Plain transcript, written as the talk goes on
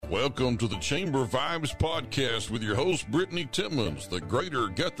Welcome to the Chamber Vibes podcast with your host, Brittany Timmons, the Greater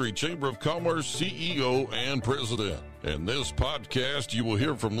Guthrie Chamber of Commerce CEO and President. In this podcast, you will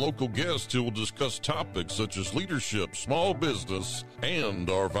hear from local guests who will discuss topics such as leadership, small business,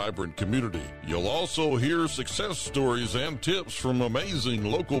 and our vibrant community. You'll also hear success stories and tips from amazing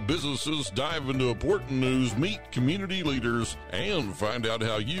local businesses, dive into important news, meet community leaders, and find out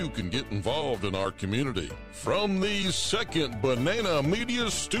how you can get involved in our community. From the Second Banana Media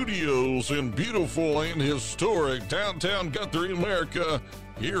Studios in beautiful and historic downtown Guthrie, America,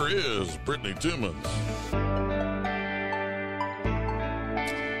 here is Brittany Timmons.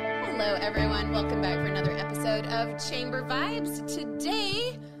 Hello, everyone. Welcome back for another episode of Chamber Vibes.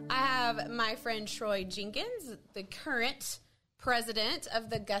 Today, I have my friend Troy Jenkins, the current president of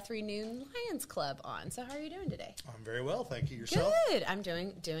the Guthrie Noon Lions Club on. So how are you doing today? I'm very well, thank you. Yourself? Good. I'm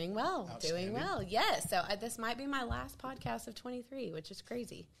doing well. Doing well. Yes. So this might be my last podcast of 23, which is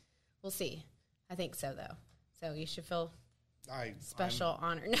crazy. We'll see. I think so, though. So you should feel special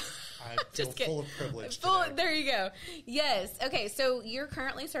honor. No, I feel full of privilege today. There you go. Yes. Okay, so you're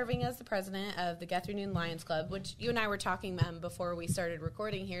currently serving as the president of the Guthrie Noon Lions Club, which you and I were talking before we started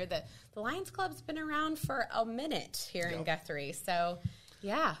recording here, that the Lions Club's been around for a minute here in Guthrie. So,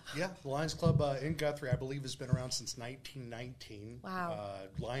 yeah. Yeah, the Lions Club in Guthrie, I believe, has been around since 1919. Wow.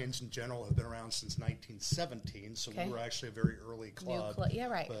 Lions in general have been around since 1917, so we were actually a very early club. Yeah,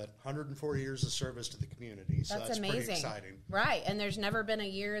 right. But 140 years of service to the community, so that's amazing. Pretty exciting. Right, and there's never been a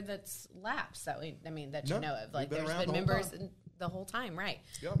year that's lapsed that you know of. Like there's been members the whole time, right?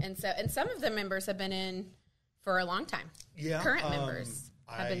 Yep. And some of the members have been in for a long time. Yeah. Current members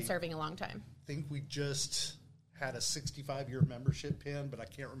have been serving a long time. I think we just had a 65-year membership pin, but I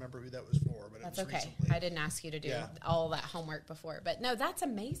can't remember who that was for. But that's it was okay. recently. I didn't ask you to do all that homework before. But no, that's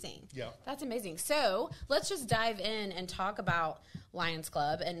amazing. Yeah. That's amazing. So let's just dive in and talk about Lions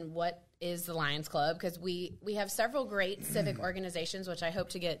Club and what is the Lions Club, because we have several great civic organizations, which I hope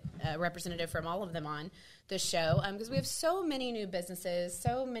to get a representative from all of them on the show, because we have so many new businesses,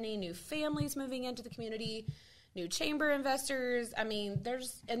 so many new families moving into the community, new chamber investors. I mean,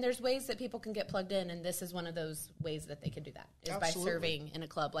 there's ways that people can get plugged in, and this is one of those ways that they can do that, is Absolutely. by serving in a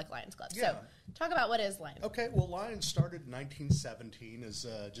club like Lions Club. Yeah. So talk about what is Lions. Okay, well, Lions started in 1917 as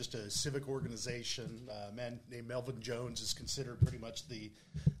just a civic organization. A man named Melvin Jones is considered pretty much the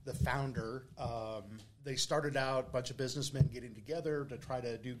founder. They started out a bunch of businessmen getting together to try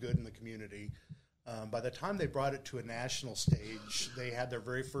to do good in the community. By the time they brought it to a national stage, they had their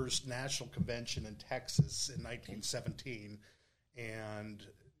very first national convention in Texas in 1917, and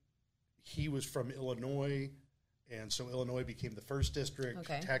he was from Illinois, and so Illinois became the first district.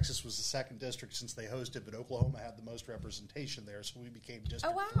 Okay. Texas was the second district since they hosted, but Oklahoma had the most representation there, so we became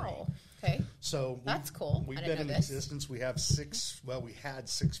District 3. Okay. So that's cool. We've been in existence. We have we had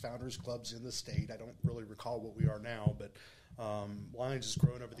 6 founders clubs in the state. I don't really recall what we are now, but Lions has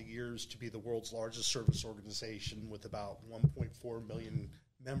grown over the years to be the world's largest service organization with about 1.4 million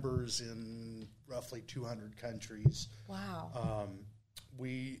members in roughly 200 countries. Wow.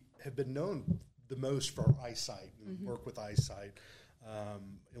 We have been known the most for our eyesight and work with eyesight.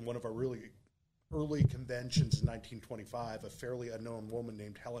 In one of our really early conventions in 1925, a fairly unknown woman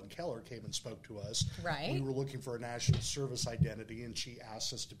named Helen Keller came and spoke to us. Right. We were looking for a national service identity, and she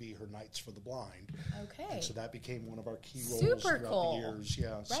asked us to be her Knights for the Blind. Okay. And so that became one of our key roles throughout the years.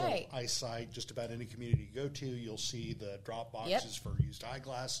 Yeah. Right. So eyesight, just about any community you go to, you'll see the drop boxes for used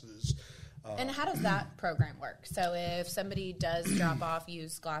eyeglasses. And how does that program work? So if somebody does drop off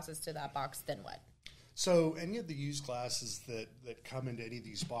used glasses to that box, then what? So any of the used glasses that come into any of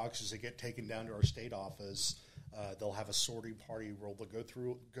these boxes, they get taken down to our state office. They'll have a sorting party where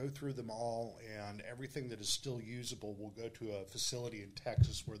they'll go through them all, and everything that is still usable will go to a facility in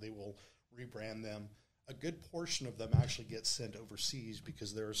Texas where they will rebrand them. A good portion of them actually get sent overseas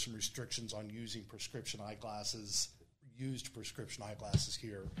because there are some restrictions on using used prescription eyeglasses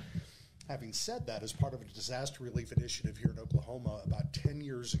here. Having said that, as part of a disaster relief initiative here in Oklahoma, about 10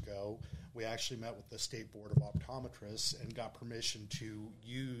 years ago, we actually met with the State Board of Optometrists and got permission to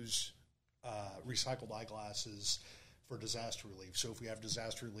use recycled eyeglasses for disaster relief. So if we have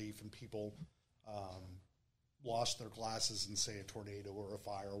disaster relief and people lost their glasses in, say, a tornado or a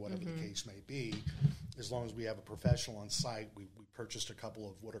fire or whatever the case may be, as long as we have a professional on site, we purchased a couple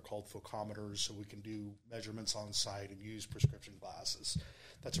of what are called phocometers so we can do measurements on site and use prescription glasses.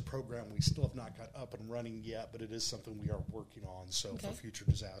 That's a program we still have not got up and running yet, but it is something we are working on for future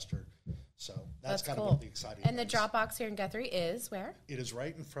disaster. So that's kind of one of the exciting And things. the drop box here in Guthrie is where? It is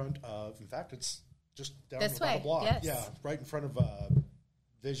right in front of, in fact, it's just down this the way. block. Yes. Yeah, right in front of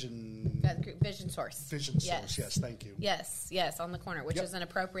Vision Source. Vision Source, yes, thank you. Yes, on the corner, which is an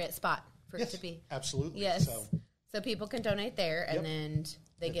appropriate spot for it to be. Absolutely. Yes. So people can donate there, and then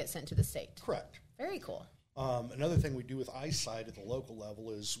they get sent to the state. Correct. Very cool. Another thing we do with eyesight at the local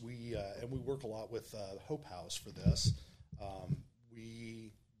level is we work a lot with Hope House for this.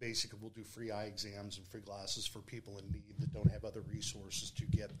 We basically will do free eye exams and free glasses for people in need that don't have other resources to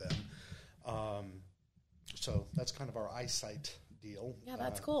get them. So that's kind of our eyesight deal. Yeah,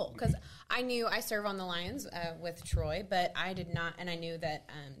 that's cool, because I serve on the Lions with Troy, but I did not, and I knew that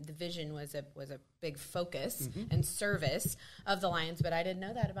the vision was a big focus and service of the Lions, but I didn't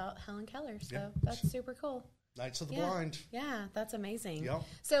know that about Helen Keller, so that's super cool. Knights of the Blind. Yeah, that's amazing. Yep.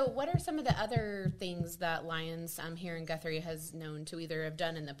 So what are some of the other things that Lions here in Guthrie has known to either have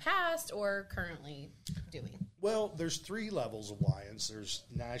done in the past or currently doing? Well, there's 3 levels of Lions. There's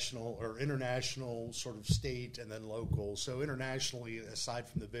national or international, sort of state, and then local. So internationally, aside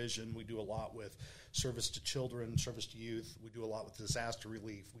from the vision, we do a lot with service to children, service to youth. We do a lot with disaster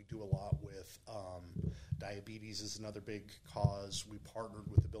relief. We do a lot with diabetes is another big cause. We partnered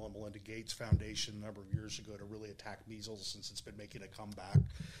with the Bill and Melinda Gates Foundation a number of years ago to really attack measles since it's been making a comeback.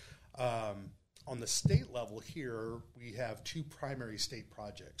 On the state level here, we have 2 primary state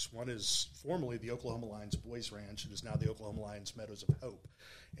projects. One is formerly the Oklahoma Lions Boys Ranch. It is now the Oklahoma Lions Meadows of Hope,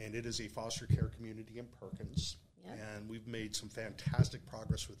 and it is a foster care community in Perkins. Yep. And we've made some fantastic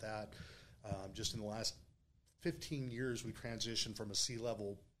progress with that. Just in the last 15 years, we transitioned from a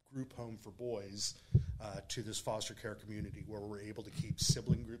C-level group home for boys to this foster care community where we're able to keep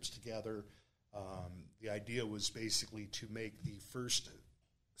sibling groups together. The idea was basically to make the first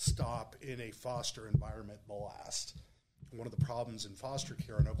stop in a foster environment the last. One of the problems in foster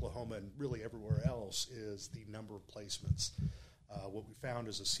care in Oklahoma and really everywhere else is the number of placements. What we found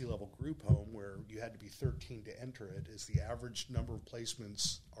is a C-level group home where you had to be 13 to enter it is the average number of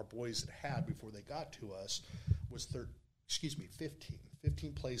placements our boys had before they got to us was 15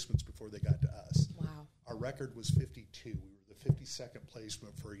 placements before they got to us. Wow. Our record was 52. We were the 52nd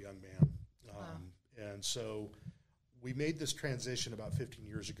placement for a young man. And so we made this transition about 15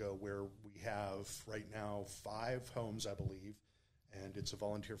 years ago where we have right now 5 homes, I believe, and it's a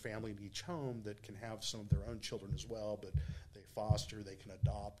volunteer family in each home that can have some of their own children as well, but they foster, they can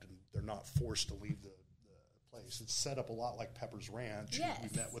adopt, and they're not forced to leave the place. It's set up a lot like Pepper's Ranch, who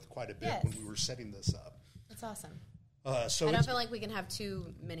we met with quite a bit when we were setting this up. That's awesome. So I don't feel like we can have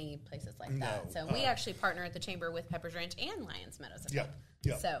too many places like that. So we actually partner at the Chamber with Pepper's Ranch and Lions Meadows.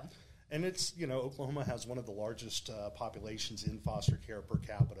 Yep. So. And it's, Oklahoma has one of the largest populations in foster care per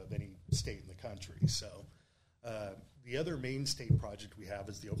capita of any state in the country. So the other main state project we have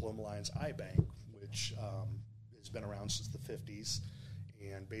is the Oklahoma Lions Eye Bank, which has been around since the 50s.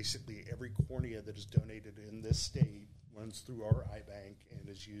 And basically every cornea that is donated in this state runs through our eye bank and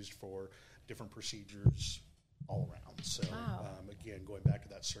is used for different procedures all around. So, again, going back to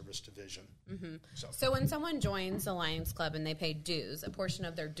that service to vision. Mm-hmm. So when someone joins the Lions Club and they pay dues, a portion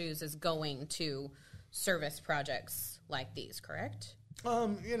of their dues is going to service projects like these, correct?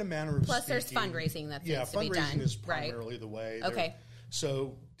 In a manner of Plus, speaking. there's fundraising that needs to be done. Yeah, fundraising is primarily the way. Okay.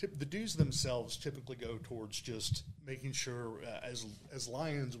 So the dues themselves typically go towards just making sure, as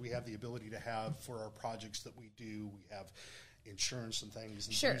Lions, we have the ability to have for our projects that we do, we have insurance and things,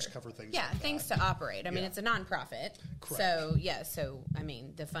 and dues cover things like things that. to operate. I mean, it's a nonprofit. Correct. So, I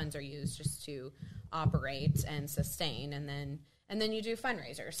mean, the funds are used just to operate and sustain, and then you do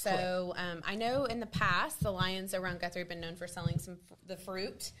fundraisers. So I know in the past, the Lions around Guthrie have been known for selling the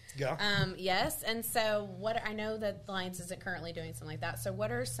fruit. Yeah. Yes, and so I know that the Lions isn't currently doing something like that. So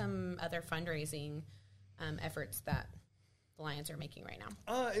what are some other fundraising efforts that the Lions are making right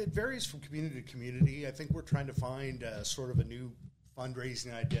now? It varies from community to community. I think we're trying to find sort of a new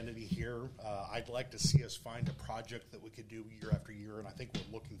fundraising identity here. I'd like to see us find a project that we could do year after year, and I think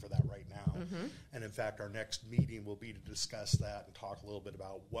we're looking for that right now. Mm-hmm. And in fact, our next meeting will be to discuss that and talk a little bit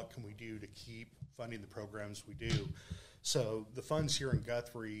about what can we do to keep funding the programs we do. So the funds here in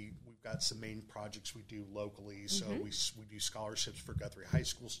Guthrie, we've got some main projects we do locally. So we do scholarships for Guthrie high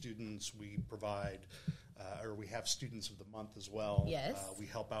school students. We provide or we have Students of the Month as well. Yes. We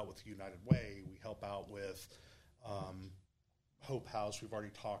help out with United Way. We help out with Hope House. We've already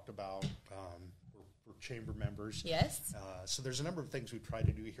talked about for chamber members. Yes. So there's a number of things we try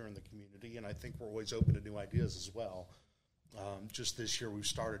to do here in the community, and I think we're always open to new ideas as well. Just this year, we've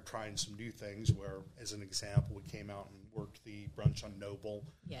started trying some new things where, as an example, we came out and worked the brunch on Noble.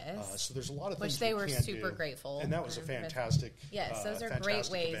 Yes. So there's a lot of which things they we were can super do. grateful. And that was a fantastic Yes, those are great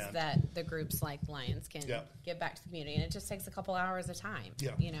ways event. that the groups like Lions can give back to the community. And it just takes a couple hours of time,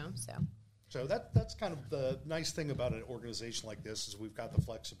 so. So that's kind of the nice thing about an organization like this is we've got the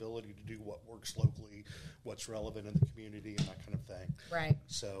flexibility to do what works locally, what's relevant in the community, and that kind of thing. Right.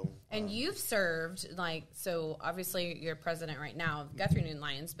 So, and you've served, so obviously you're president right now of Guthrie Noon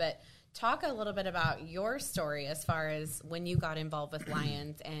Lions, but talk a little bit about your story as far as when you got involved with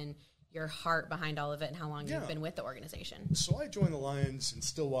Lions and your heart behind all of it and how long you've been with the organization. So I joined the Lions in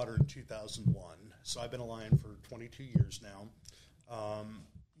Stillwater in 2001. So I've been a Lion for 22 years now.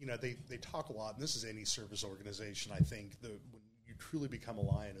 They talk a lot, and this is any service organization, I think, when you truly become a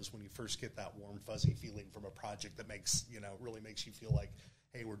Lion is when you first get that warm, fuzzy feeling from a project that really makes you feel like,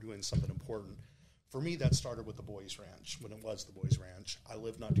 hey, we're doing something important. For me, that started with the Boys Ranch, when it was the Boys Ranch. I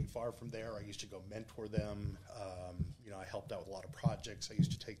lived not too far from there. I used to go mentor them. I helped out with a lot of projects. I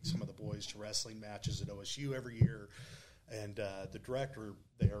used to take some of the boys to wrestling matches at OSU every year. And the director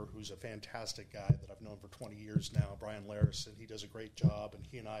there, who's a fantastic guy that I've known for 20 years now, Brian Larison, he does a great job, and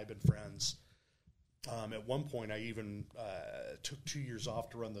he and I have been friends. At one point, I even took 2 years off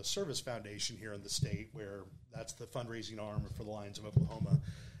to run the Service Foundation here in the state, where that's the fundraising arm for the Lions of Oklahoma.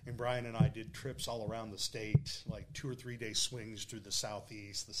 And Brian and I did trips all around the state, like 2 or 3 day swings through the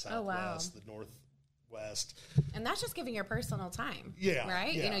southeast, the southwest, the northwest. And that's just giving your personal time. Yeah.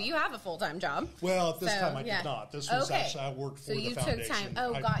 Right? Yeah. You have a full-time job. Well, at this time I did not. This was actually, I worked for the foundation. So you took time.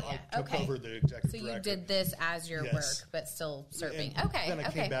 Oh, got you. I took over the executive director. So you did this as your work, but still serving. And then I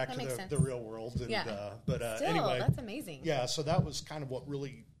came back to the real world. And, Still, anyway. That's amazing. Yeah, so that was kind of what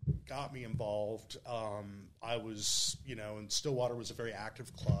really got me involved. I was, and Stillwater was a very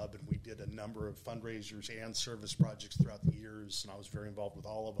active club, and we did a number of fundraisers and service projects throughout the years, and I was very involved with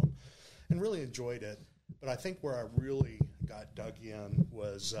all of them and really enjoyed it. But I think where I really got dug in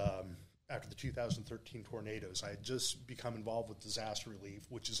was after the 2013 tornadoes. I had just become involved with disaster relief,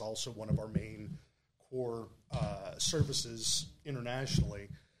 which is also one of our main core services internationally,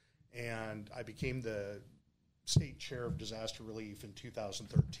 and I became the state chair of disaster relief in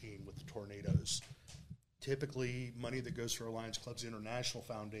 2013 with the tornadoes. Typically, money that goes through our Lions Club's International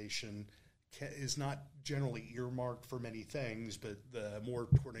Foundation is not generally earmarked for many things, but the more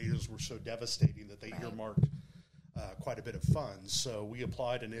tornadoes were so devastating that they earmarked quite a bit of funds. So we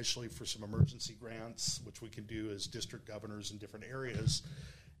applied initially for some emergency grants, which we can do as district governors in different areas.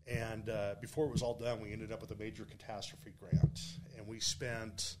 And before it was all done, we ended up with a major catastrophe grant. And we've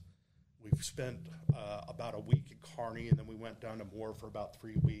spent about a week at Kearney, and then we went down to Moore for about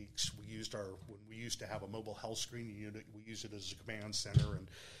 3 weeks. When we used to have a mobile health screening unit, we used it as a command center and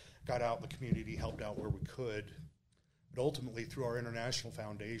got out in the community, helped out where we could. But ultimately, through our international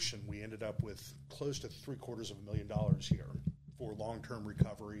foundation, we ended up with close to $750,000 here for long-term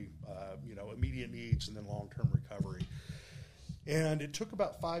recovery, immediate needs and then long-term recovery. And it took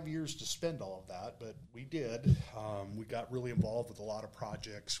about 5 years to spend all of that, but we did. We got really involved with a lot of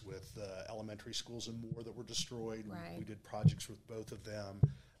projects with elementary schools in Moore that were destroyed. Right. We did projects with both of them.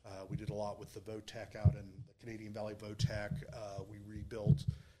 We did a lot with the VOTEC out in the Canadian Valley VOTEC. We rebuilt.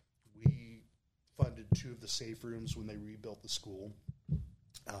 We funded 2 of the safe rooms when they rebuilt the school.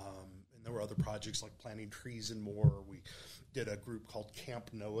 And there were other projects like planting trees in Moore. We did a group called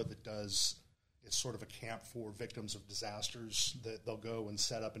Camp Noah that it's sort of a camp for victims of disasters that they'll go and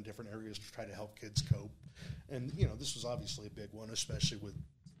set up in different areas to try to help kids cope. And, this was obviously a big one, especially with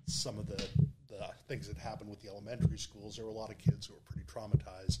some of the things that happened with the elementary schools. There were a lot of kids who were pretty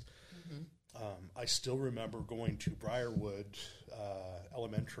traumatized. Mm-hmm. I still remember going to Briarwood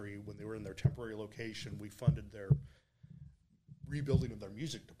Elementary when they were in their temporary location. We funded their rebuilding of their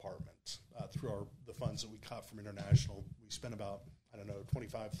music department through the funds that we caught from international. We spent about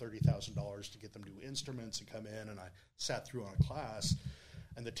 $25,000, $30,000 to get them new instruments and come in, and I sat through on a class,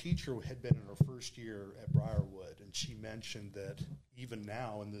 and the teacher had been in her first year at Briarwood, and she mentioned that even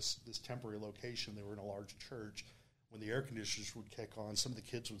now in this temporary location, they were in a large church, when the air conditioners would kick on, some of the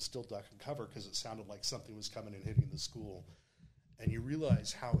kids would still duck and cover because it sounded like something was coming and hitting the school. And you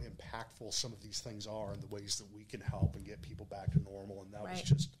realize how impactful some of these things are and the ways that we can help and get people back to normal. And that was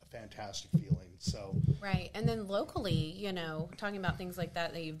just a fantastic feeling. So right. And then locally, talking about things like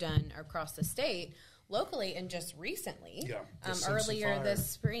that you've done across the state, locally and just recently, earlier this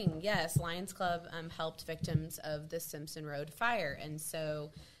spring, Lions Club helped victims of the Simpson Road fire. And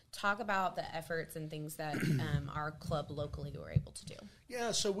so talk about the efforts and things that our club locally were able to do.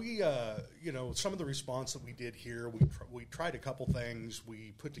 Yeah, so we, some of the response that we did here, we tried a couple things.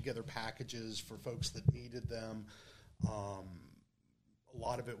 We put together packages for folks that needed them. A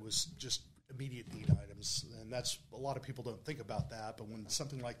lot of it was just immediate need items, and that's a lot of people don't think about that. But when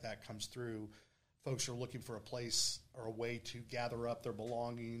something like that comes through, folks are looking for a place or a way to gather up their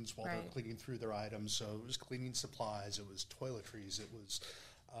belongings while they're cleaning through their items. So it was cleaning supplies, it was toiletries, it was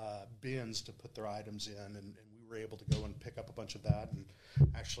bins to put their items in, and we were able to go and pick up a bunch of that. And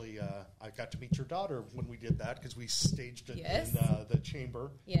actually, I got to meet your daughter when we did that because we staged it in the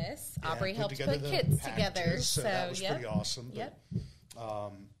chamber. Yes, Aubrey helped put kits together. So that was pretty awesome. Yep.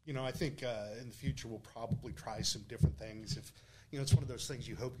 But, I think in the future we'll probably try some different things. If it's one of those things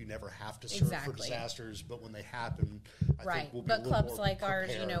you hope you never have to serve for disasters, but when they happen, I think we'll be a little clubs more like prepared.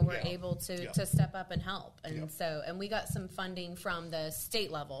 ours, we're able to step up and help, and and we got some funding from the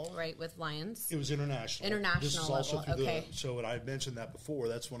state level, right, with Lions. It was international. This is also level. Through so when I mentioned that before,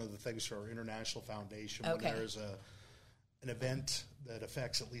 that's one of the things for our international foundation. When there's an event that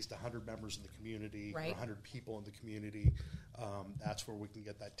affects at least 100 members in the community, or 100 people in the community, that's where we can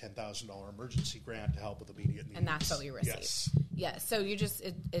get that $10,000 emergency grant to help with immediate needs. And that's what we receive. Yes. So you just,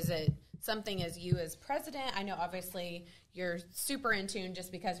 is it something as you as president? I know obviously you're super in tune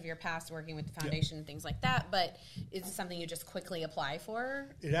just because of your past working with the foundation and things like that, but is it something you just quickly apply for?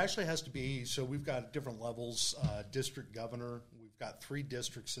 It actually has to be, so we've got different levels, district governor. We've got 3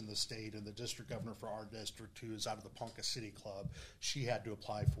 districts in the state, and the district governor for our district, who is out of the Ponca City Club, she had to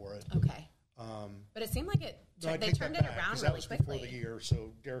apply for it. Okay. But it seemed like they turned it around really quickly. Before the year.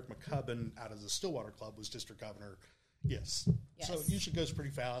 So Derek McCubbin out of the Stillwater Club was district governor. Yes. So it usually goes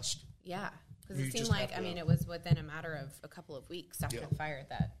pretty fast. Yeah, because it seemed like, it was within a matter of a couple of weeks after the fire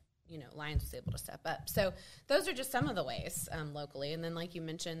that, Lions was able to step up. So those are just some of the ways locally. And then, like you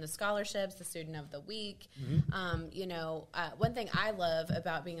mentioned, the scholarships, the Student of the Week. One thing I love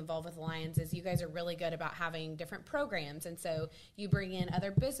about being involved with Lions is you guys are really good about having different programs. And so you bring in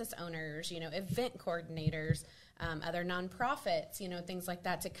other business owners, event coordinators, other nonprofits, things like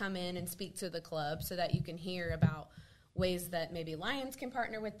that to come in and speak to the club so that you can hear about ways that maybe Lions can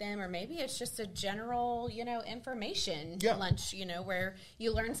partner with them, or maybe it's just a general, information lunch, where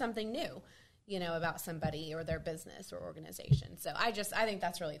you learn something new, about somebody or their business or organization. So I think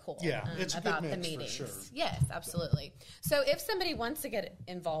that's really cool. Yeah, it's about a good mix, the meetings. for sure. Yes, absolutely. So if somebody wants to get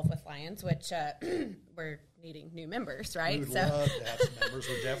involved with Lions, which we're needing new members, right? We would love to have some members.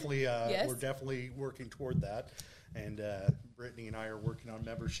 We're definitely working toward that, and Brittany and I are working on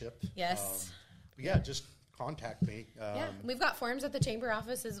membership. Yes. Just contact me. We've got forms at the chamber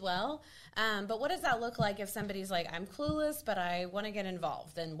office as well. But what does that look like if somebody's like, I'm clueless, but I want to get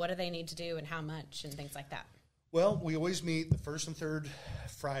involved? Then what do they need to do and how much and things like that? Well, we always meet the first and third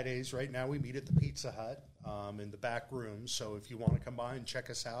Fridays. Right now we meet at the Pizza Hut in the back room. So if you want to come by and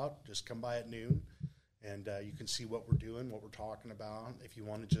check us out, just come by at noon. And you can see what we're doing, what we're talking about. If you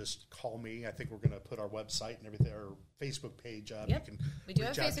want to just call me, I think we're going to put our website and everything, our Facebook page up. Yep. We do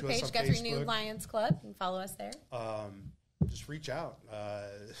have a Facebook page, Guthrie New Lions Club. You can follow us there. Just reach out.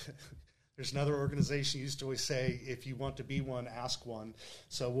 There's another organization used to always say, if you want to be one, ask one.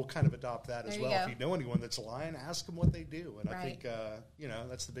 So we'll kind of adopt that as well. If you know anyone that's a Lion, ask them what they do. And I think,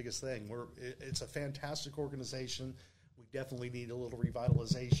 that's the biggest thing. It's a fantastic organization. We definitely need a little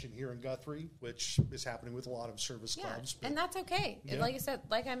revitalization here in Guthrie, which is happening with a lot of service clubs. And that's okay. Yeah. Like you said,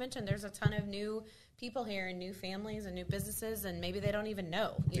 like I mentioned, there's a ton of new people here and new families and new businesses, and maybe they don't even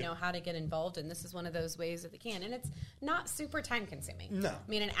know, how to get involved. And this is one of those ways that they can. And it's not super time consuming. No. I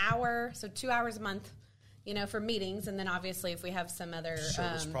mean, an hour, so 2 hours a month, for meetings. And then obviously if we have some other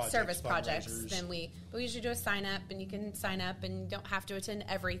service projects, then we usually do a sign up, and you can sign up and you don't have to attend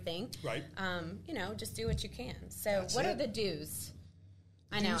everything. Right. Just do what you can. So what are the dues?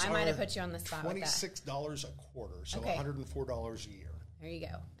 I know, I might have put you on the spot with that. $26 a quarter, so $104 a year. There you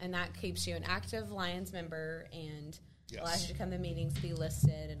go. And that keeps you an active Lions member and allows you to come to meetings, be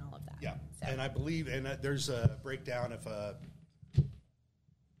listed, and all of that. Yeah. So. And I believe, there's a breakdown if a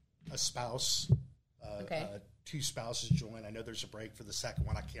spouse, 2 spouses join. I know there's a break for the second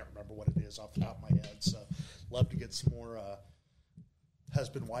one. I can't remember what it is off the top of my head. So love to get some more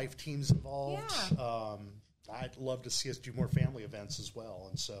husband-wife teams involved. Yeah. I'd love to see us do more family events as well.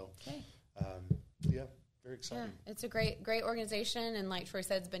 And so, very exciting. Yeah, it's a great organization. And like Troy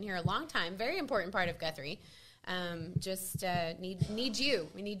said, it's been here a long time. Very important part of Guthrie. Need you.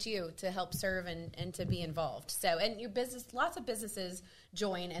 We need you to help serve and to be involved. So, and your business, lots of businesses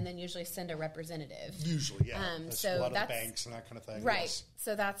join and then usually send a representative. Usually, yeah. So a lot of banks and that kind of thing. Right. Yes.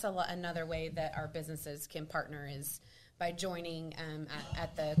 So that's another way that our businesses can partner is by joining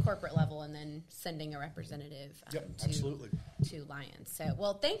at the corporate level and then sending a representative to Lions. So,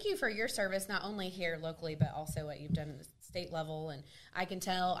 well, thank you for your service, not only here locally, but also what you've done at the state level. And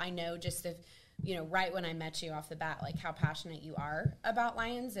I know just if, right when I met you off the bat, like how passionate you are about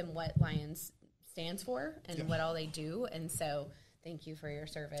Lions and what Lions stands for and what all they do. And so thank you for your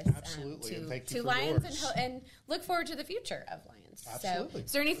service. Absolutely. And thank to you for Lions and look forward to the future of Lions. Absolutely. So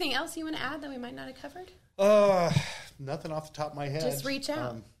is there anything else you want to add that we might not have covered? Nothing off the top of my head. Just reach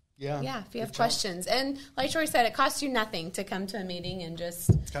out. Yeah, if you have questions. And like Troy said, it costs you nothing to come to a meeting and just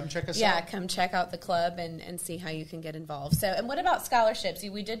come check us out. Yeah, come check out the club and see how you can get involved. So, and what about scholarships?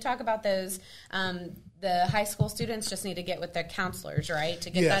 We did talk about those. The high school students just need to get with their counselors, right, to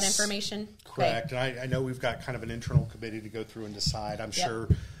get that information? Correct. Okay. And I know we've got kind of an internal committee to go through and decide. I'm sure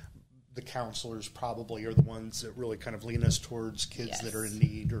the counselors probably are the ones that really kind of lean us towards kids that are in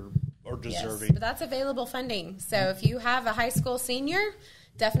need or deserving. Yes, but that's available funding. So if you have a high school senior,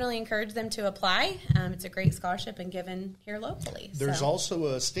 definitely encourage them to apply. It's a great scholarship and given here locally. There's also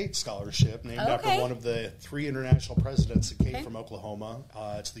a state scholarship named after one of the 3 international presidents that came from Oklahoma.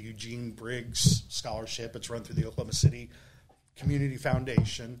 It's the Eugene Briggs Scholarship. It's run through the Oklahoma City Community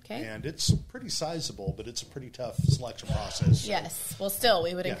Foundation, and it's pretty sizable, but it's a pretty tough selection process. So. Yes. Well, still,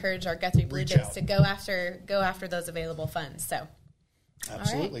 we would encourage our Guthrie Blue Jays to go after those available funds. So.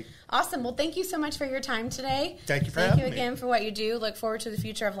 Absolutely. Right. Awesome. Well, thank you so much for your time today. Thank you for having me. Thank you again for what you do. Look forward to the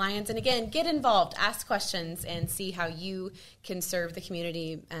future of Lions. And again, get involved, ask questions, and see how you can serve the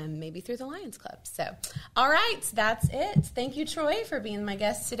community, maybe through the Lions Club. So, all right, that's it. Thank you, Troy, for being my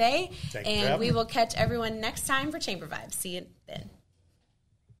guest today. Thank you and we will catch everyone next time for Chamber Vibes. See you then.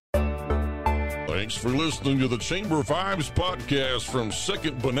 Thanks for listening to the Chamber Vibes podcast from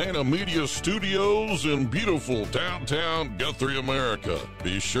Second Banana Media Studios in beautiful downtown Guthrie, America.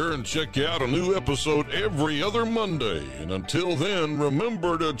 Be sure and check out a new episode every other Monday. And until then,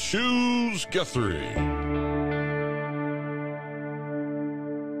 remember to choose Guthrie.